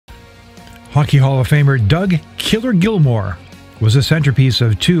Hockey Hall of Famer Doug "Killer" Gilmour was a centerpiece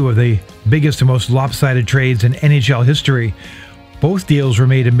of two of the biggest and most lopsided trades in NHL history. Both deals were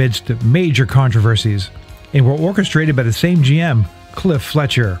made amidst major controversies and were orchestrated by the same GM, Cliff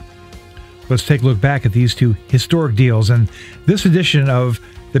Fletcher. Let's take a look back at these two historic deals in this edition of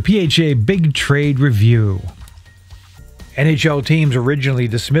the PHA Big Trade Review. NHL teams originally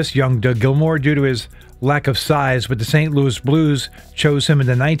dismissed young Doug Gilmour due to his lack of size, but the St. Louis Blues chose him in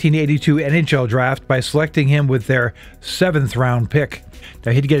the 1982 NHL Draft by selecting him with their 7th round pick.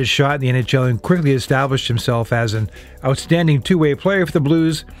 Now, he'd get a shot in the NHL and quickly established himself as an outstanding two-way player for the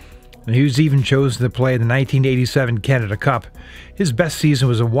Blues, and he was even chosen to play in the 1987 Canada Cup. His best season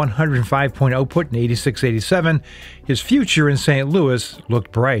was a 105-point output in 86-87. His future in St. Louis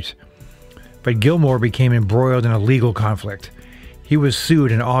looked bright. But Gilmour became embroiled in a legal conflict. He was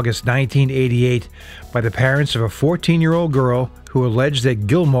sued in August 1988 by the parents of a 14-year-old girl who alleged that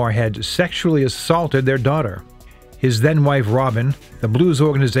Gilmour had sexually assaulted their daughter. His then-wife Robin, the Blues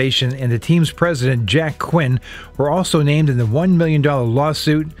organization, and the team's president Jack Quinn were also named in the $1 million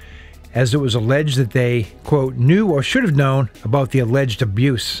lawsuit, as it was alleged that they, quote, knew or should have known about the alleged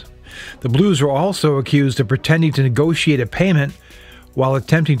abuse. The Blues were also accused of pretending to negotiate a payment while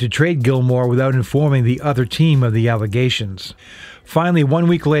attempting to trade Gilmour without informing the other team of the allegations. Finally, 1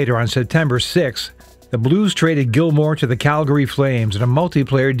 week later, on September 6, the Blues traded Gilmour to the Calgary Flames in a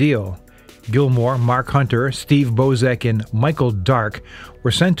multiplayer deal. Gilmour, Mark Hunter, Steve Bozek, and Michael Dark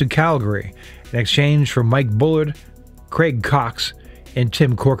were sent to Calgary in exchange for Mike Bullard, Craig Cox, and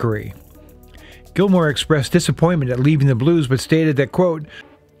Tim Corkery. Gilmour expressed disappointment at leaving the Blues, but stated that, quote,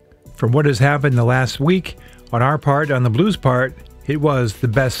 "From what has happened in the last week, on our part, on the Blues' part, it was the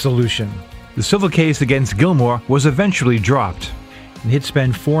best solution." The civil case against Gilmour was eventually dropped, and he'd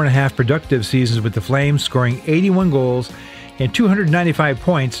spent 4.5 productive seasons with the Flames, scoring 81 goals and 295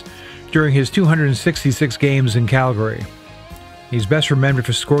 points during his 266 games in Calgary. He's best remembered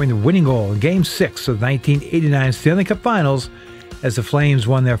for scoring the winning goal in Game 6 of the 1989 Stanley Cup Finals as the Flames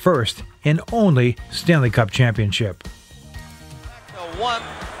won their first and only Stanley Cup championship. A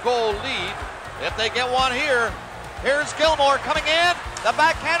 1-goal lead if they get one here. Here's Gilmour coming in, the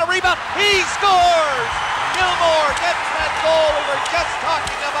backhand, a rebound, he scores! Gilmour gets that goal we were just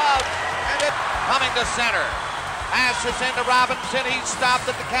talking about, and it coming to center. Passes into Robinson, he's stopped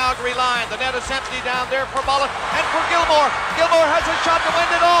at the Calgary line. The net is empty down there for Mullen and for Gilmour. Gilmour has a shot to win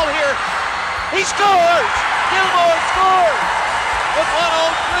it all here. He scores! Gilmour scores! With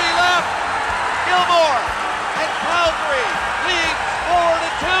 1:03 left, Gilmour and Calgary leads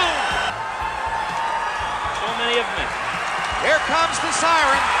 4-2. Many of them. Here comes the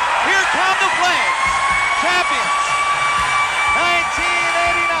siren. Here come the Flames, champions,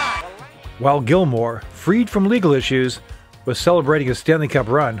 1989. While Gilmour, freed from legal issues, was celebrating a Stanley Cup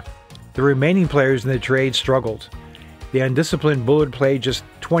run, the remaining players in the trade struggled. The undisciplined Bullard played just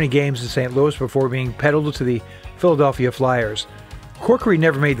 20 games in St. Louis before being peddled to the Philadelphia Flyers. Corkery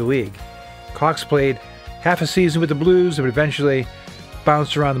never made the league. Cox played half a season with the Blues and would eventually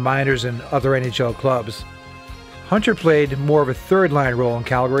bounce around the minors and other NHL clubs. Hunter played more of a third-line role in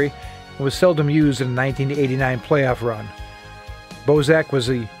Calgary and was seldom used in the 1989 playoff run. Bozak was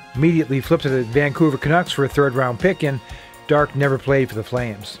immediately flipped to the Vancouver Canucks for a third-round pick, and Dark never played for the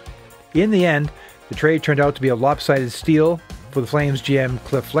Flames. In the end, the trade turned out to be a lopsided steal for the Flames GM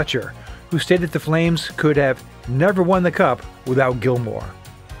Cliff Fletcher, who stated the Flames could have never won the Cup without Gilmour.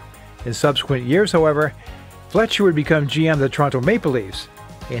 In subsequent years, however, Fletcher would become GM of the Toronto Maple Leafs,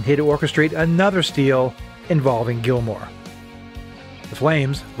 and he'd orchestrate another steal involving Gilmour. The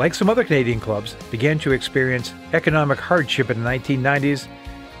Flames, like some other Canadian clubs, began to experience economic hardship in the 1990s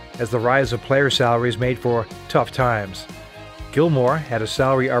as the rise of player salaries made for tough times. Gilmour had a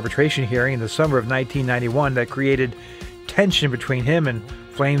salary arbitration hearing in the summer of 1991 that created tension between him and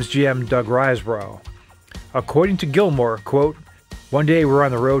Flames GM Doug Risebrough. According to Gilmour, quote, "One day we were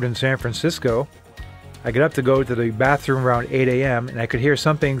on the road in San Francisco. I got up to go to the bathroom around 8 a.m. and I could hear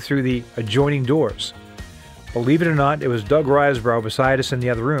something through the adjoining doors. Believe it or not, it was Doug Risebrough beside us in the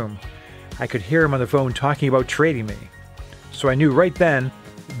other room. I could hear him on the phone talking about trading me. So I knew right then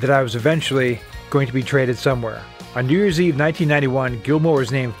that I was eventually going to be traded somewhere." On New Year's Eve 1991, Gilmour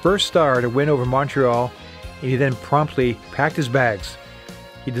was named first star to win over Montreal, and he then promptly packed his bags.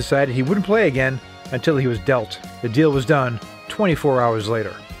 He decided he wouldn't play again until he was dealt. The deal was done 24 hours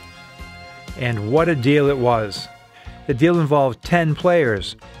later. And what a deal it was. The deal involved 10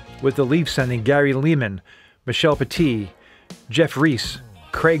 players, with the Leafs sending Gary Leeman, Michel Petit, Jeff Reese,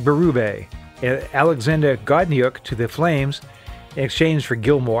 Craig Berube, and Alexander Godniuk to the Flames in exchange for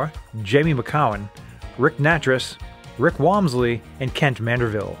Gilmour, Jamie McCowan, Rick Natras, Rick Walmsley, and Kent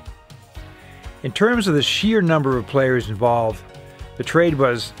Manderville. In terms of the sheer number of players involved, the trade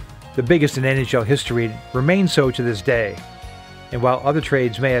was the biggest in NHL history and remains so to this day. And while other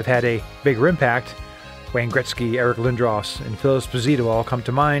trades may have had a bigger impact, Wayne Gretzky, Eric Lindros, and Phil Esposito all come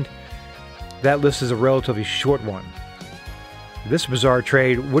to mind, that list is a relatively short one. This bizarre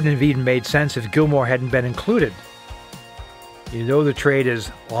trade wouldn't have even made sense if Gilmour hadn't been included. You know the trade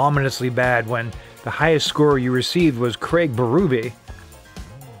is ominously bad when the highest scorer you received was Craig Berube.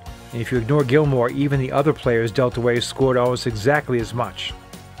 And if you ignore Gilmour, even the other players dealt away scored almost exactly as much.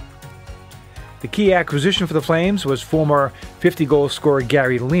 The key acquisition for the Flames was former 50-goal scorer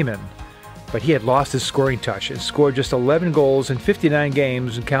Gary Leeman, but he had lost his scoring touch and scored just 11 goals in 59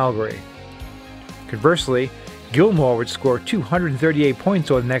 games in Calgary. Conversely, Gilmour would score 238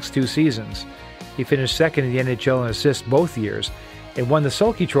 points over the next 2 seasons. He finished second in the NHL in assists both years and won the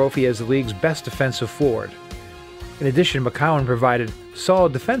Selke Trophy as the league's best defensive forward. In addition, McCowan provided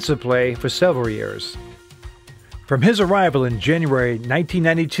solid defensive play for several years. From his arrival in January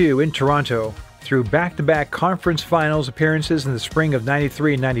 1992 in Toronto through back-to-back conference finals appearances in the spring of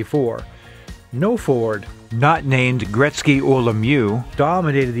 '93 and '94, no forward, not named Gretzky or Lemieux,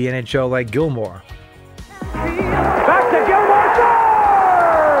 dominated the NHL like Gilmour. Back to Gilmour!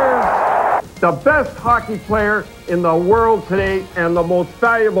 The best hockey player in the world today and the most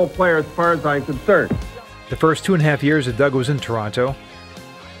valuable player as far as I'm concerned. The first 2.5 years that Doug was in Toronto,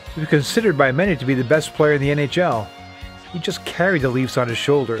 he was considered by many to be the best player in the NHL. He just carried the Leafs on his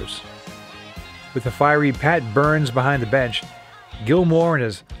shoulders. With the fiery Pat Burns behind the bench, Gilmour and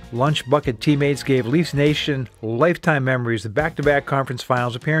his lunch bucket teammates gave Leafs Nation lifetime memories of back-to-back conference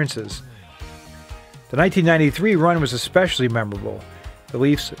finals appearances. The 1993 run was especially memorable. The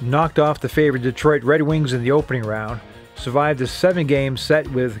Leafs knocked off the favorite Detroit Red Wings in the opening round, survived a 7-game set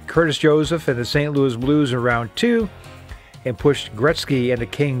with Curtis Joseph and the St. Louis Blues in round 2, and pushed Gretzky and the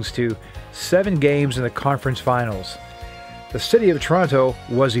Kings to 7 games in the conference finals. The city of Toronto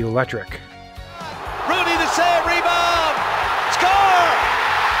was electric. Rudy to save, rebound, score!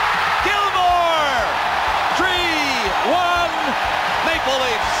 Gilmour! 3-1 Maple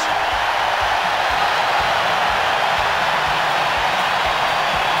Leafs.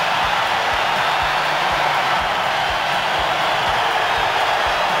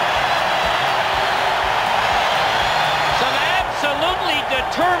 Some absolutely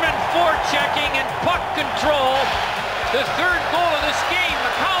determined forechecking and puck control. The third goal of this game.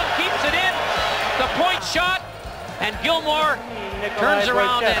 McCowan keeps it in. The point shot, and Gilmour turns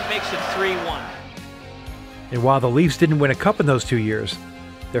around and makes it 3-1. And while the Leafs didn't win a cup in those 2 years,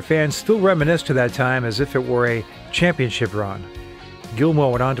 their fans still reminisce to that time as if it were a championship run.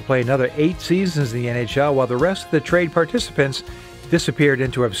 Gilmour went on to play another 8 seasons in the NHL while the rest of the trade participants disappeared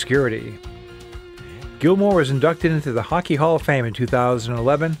into obscurity. Gilmour was inducted into the Hockey Hall of Fame in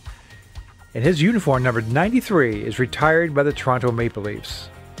 2011, and his uniform number 93 is retired by the Toronto Maple Leafs.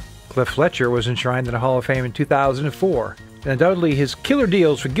 Cliff Fletcher was enshrined in the Hall of Fame in 2004, and undoubtedly his killer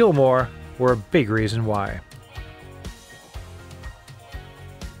deals for Gilmour were a big reason why.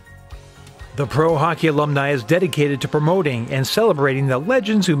 The Pro Hockey Alumni is dedicated to promoting and celebrating the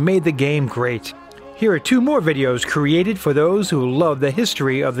legends who made the game great. Here are 2 more videos created for those who love the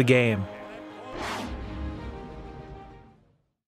history of the game.